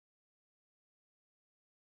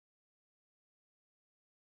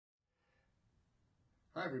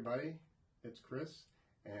Hi everybody, it's Chris,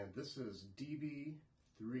 and this is DB3,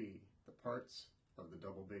 the parts of the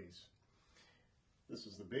double bass. This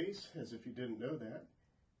is the bass, as if you didn't know that,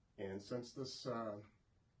 and since this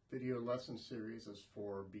video lesson series is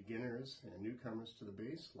for beginners and newcomers to the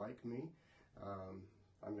bass, like me,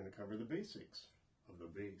 I'm going to cover the basics of the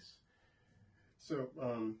bass. So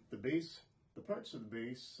the bass, the parts of the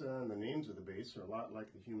bass, and the names of the bass are a lot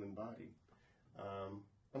like the human body.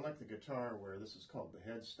 Unlike the guitar, where this is called the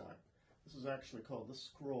headstock, this is actually called the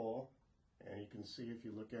scroll, and you can see if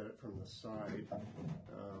you look at it from the side,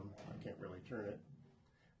 I can't really turn it,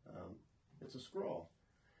 it's a scroll.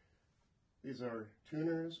 These are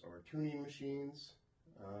tuners or tuning machines.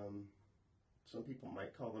 Some people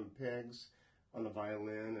might call them pegs. On the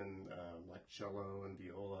violin and like cello and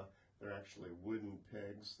viola, they're actually wooden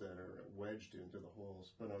pegs that are wedged into the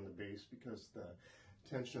holes. But on the bass, because the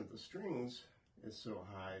tension of the strings is so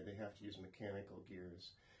high, they have to use mechanical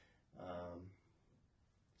gears.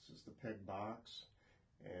 This is the peg box,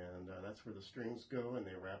 and that's where the strings go, and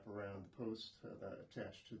they wrap around the post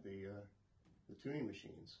attached to the tuning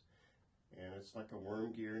machines. And it's like a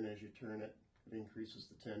worm gear, and as you turn it, it increases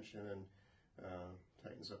the tension and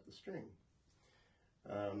tightens up the string.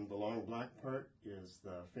 The long black part is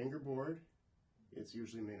the fingerboard. It's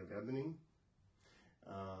usually made of ebony.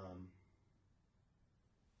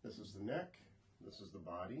 This is the neck. This is the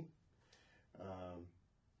body. The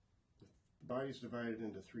body is divided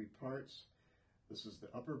into three parts. This is the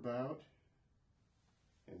upper bout,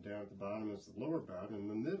 and down at the bottom is the lower bout. And in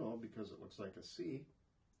the middle, because it looks like a C,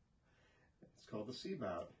 it's called the C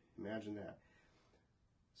bout. Imagine that.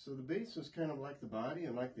 So the bass is kind of like the body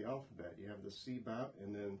and like the alphabet. You have the C bout,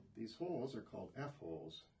 and then these holes are called F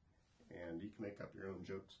holes. And you can make up your own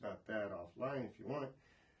jokes about that offline if you want.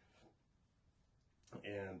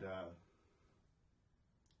 And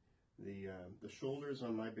the shoulders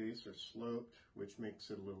on my bass are sloped, which makes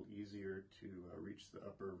it a little easier to reach the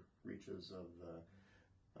upper reaches of the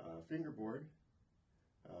fingerboard.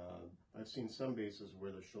 I've seen some basses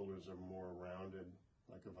where the shoulders are more rounded,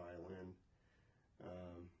 like a violin,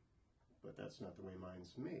 but that's not the way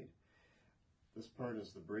mine's made. This part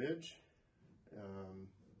is the bridge.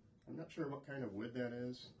 I'm not sure what kind of wood that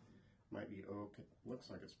is. Might be oak. It looks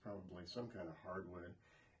like it's probably some kind of hardwood.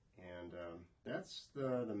 And that's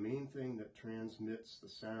the main thing that transmits the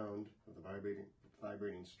sound of the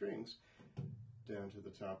vibrating strings down to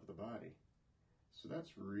the top of the body. So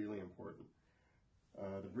that's really important.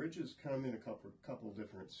 The bridges come in a couple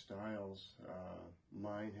different styles.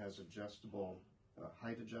 Mine has adjustable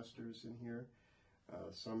height adjusters in here.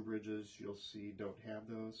 Some bridges you'll see don't have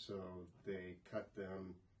those, so they cut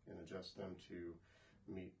them and adjust them to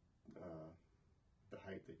meet the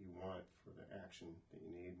height that you want for the action that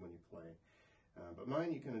you need when you play. But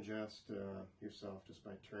mine you can adjust yourself just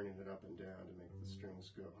by turning it up and down to make the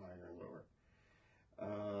strings go higher and lower.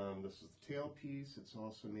 This is the tailpiece. It's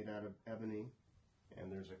also made out of ebony, and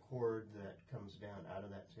there's a cord that comes down out of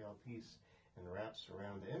that tailpiece and wraps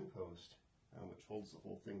around the end post, which holds the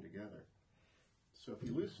whole thing together. So if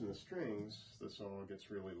you loosen the strings, this all gets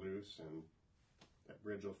really loose, and that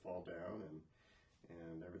bridge will fall down,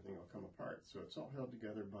 and everything will come apart. So it's all held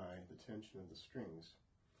together by the tension of the strings.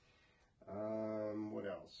 What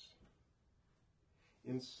else?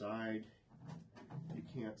 Inside, you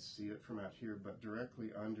can't see it from out here, but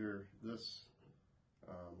directly under this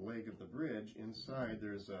leg of the bridge, inside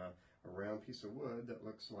there's a round piece of wood that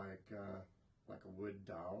looks like a wood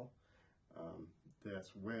dowel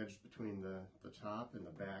that's wedged between the top and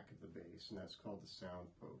the back of the bass, and that's called the sound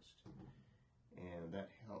post. And that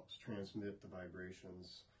helps transmit the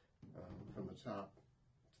vibrations from the top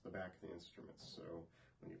to the back of the instruments. So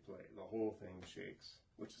when you play, the whole thing shakes,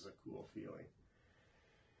 which is a cool feeling.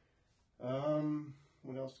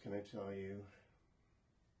 What else can I tell you?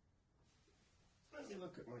 Let me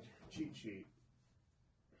look at my cheat sheet.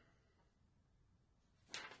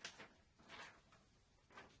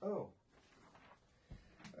 Oh,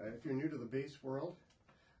 if you're new to the bass world,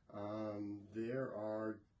 there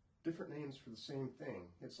are different names for the same thing.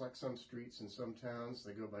 It's like some streets in some towns,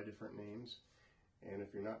 they go by different names. And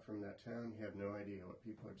if you're not from that town, you have no idea what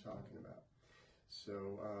people are talking about.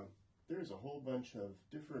 So there's a whole bunch of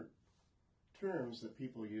different terms that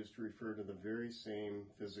people use to refer to the very same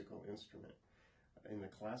physical instrument. In the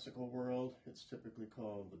classical world, it's typically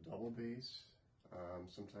called the double bass,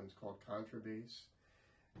 sometimes called contrabass,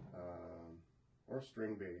 or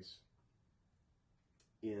string bass.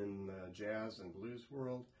 In the jazz and blues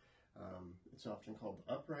world, it's often called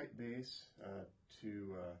the upright bass,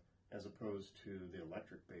 as opposed to the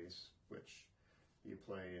electric bass, which you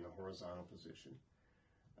play in a horizontal position.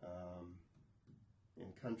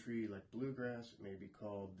 In country like bluegrass, it may be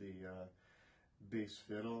called the bass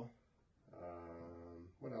fiddle.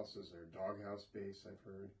 What else is there? Doghouse bass, I've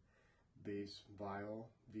heard. Bass viol.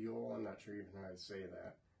 I'm not sure even how to say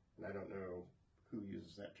that. And I don't know who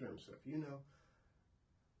uses that term. So if you know,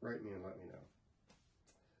 write me and let me know.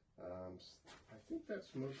 I think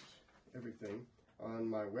that's most everything. On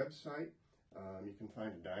my website, you can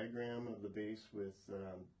find a diagram of the bass with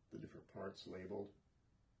the different parts labeled.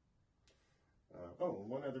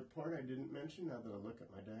 One other part I didn't mention, now that I look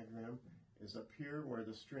at my diagram, is up here where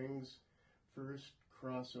the strings first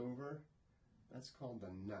cross over. That's called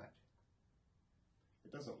the nut.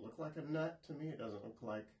 It doesn't look like a nut to me. It doesn't look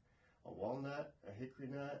like a walnut, a hickory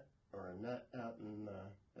nut, or a nut out in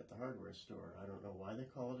at the hardware store. I don't know why they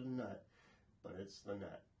call it a nut, but it's the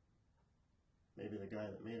nut. Maybe the guy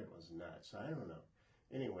that made it was nuts. I don't know.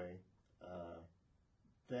 Anyway,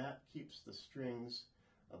 that keeps the strings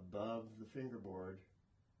above the fingerboard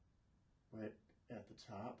right at the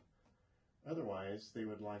top. Otherwise, they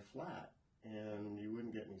would lie flat and you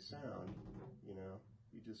wouldn't get any sound. You know,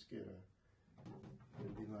 you just get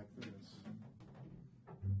it'd be like this.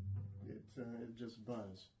 It just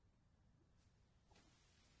buzz.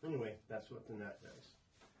 Anyway, that's what the nut does.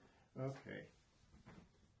 Okay.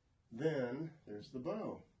 Then there's the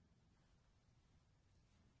bow.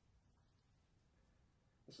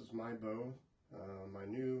 This is my bow, my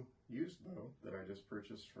new used bow that I just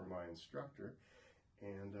purchased from my instructor,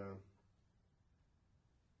 and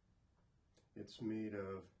it's made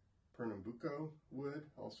of Pernambuco wood,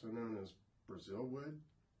 also known as Brazil wood,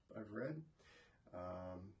 I've read.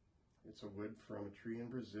 It's a wood from a tree in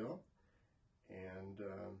Brazil, and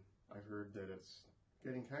I've heard that it's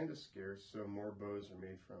getting kind of scarce, so more bows are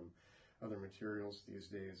made from other materials these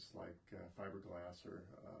days, like fiberglass or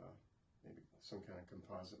maybe some kind of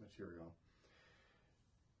composite material.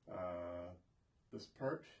 This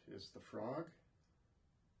part is the frog.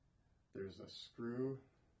 There's a screw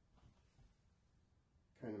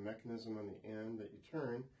kind of mechanism on the end that you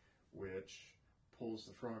turn, which pulls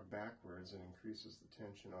the frog backwards and increases the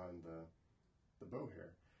tension on the bow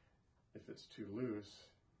hair. If it's too loose,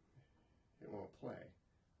 it won't play.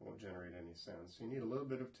 It won't generate any sound. So you need a little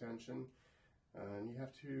bit of tension, and you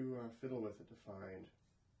have to fiddle with it to find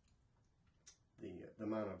the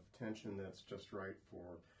amount of tension that's just right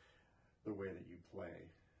for the way that you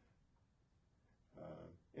play.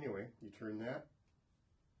 Anyway, you turn that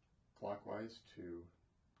clockwise to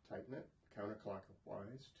tighten it,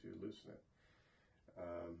 counterclockwise to loosen it.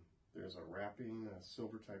 There's a wrapping, a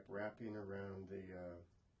silver type wrapping around the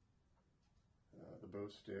bow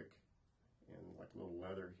stick, and like a little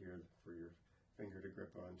leather here for your finger to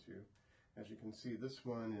grip onto. As you can see, this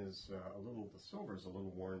one is the silver is a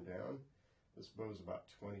little worn down. This bow is about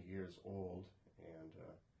 20 years old, and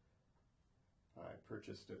I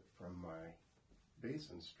purchased it from my bass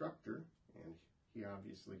instructor, and he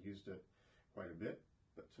obviously used it quite a bit,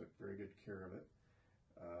 but took very good care of it.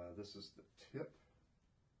 This is the tip,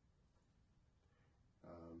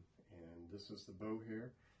 and this is the bow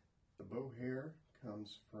hair. The bow hair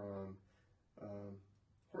comes from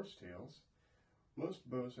horsetails. Most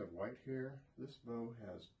bows have white hair. This bow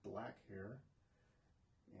has black hair,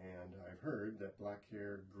 and I've heard that black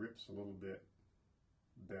hair grips a little bit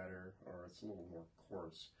better, or it's a little more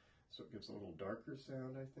coarse, so it gives a little darker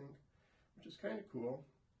sound, I think, which is kind of cool.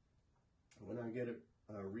 When I get it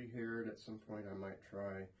rehaired at some point, I might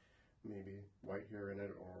try maybe white hair in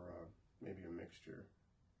it, or maybe a mixture,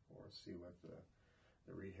 or see what the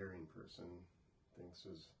rehairing person thinks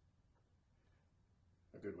is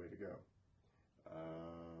a good way to go.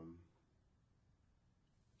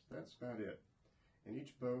 So that's about it. And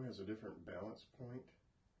each bow has a different balance point.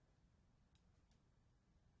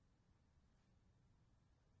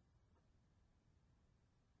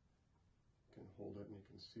 You can hold it and you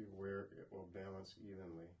can see where it will balance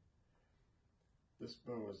evenly. This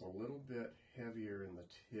bow is a little bit heavier in the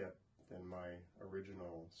tip than my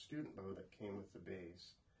original student bow that came with the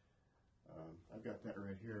bass. I've got that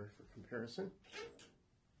right here for comparison.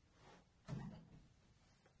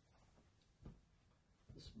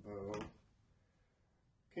 This bow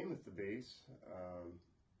came with the bass,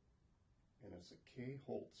 and it's a K.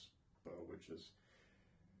 Holtz bow, which is,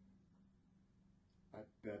 I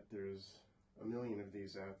bet there's a million of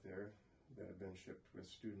these out there that have been shipped with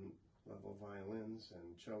student level violins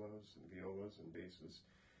and cellos and violas and basses.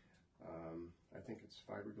 I think it's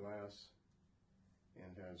fiberglass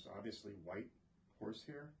and has obviously white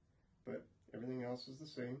horsehair, but everything else is the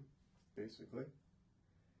same, basically.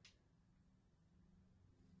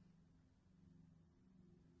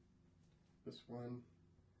 This one,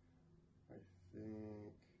 I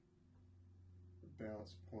think the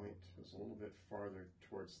balance point is a little bit farther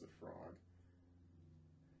towards the frog.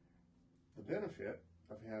 The benefit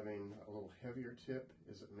of having a little heavier tip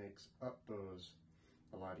is it makes up bows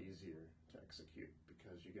a lot easier to execute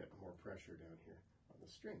because you get more pressure down here on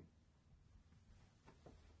the string.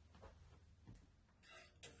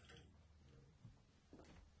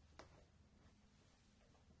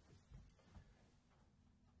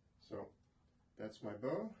 So that's my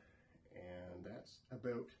bow, and that's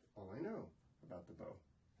about all I know about the bow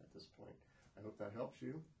at this point. I hope that helps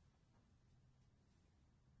you.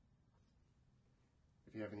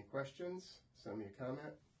 If you have any questions, send me a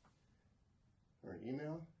comment or an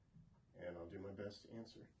email, and I'll do my best to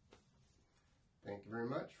answer. Thank you very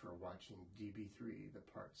much for watching DB3, the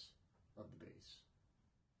parts of the bass.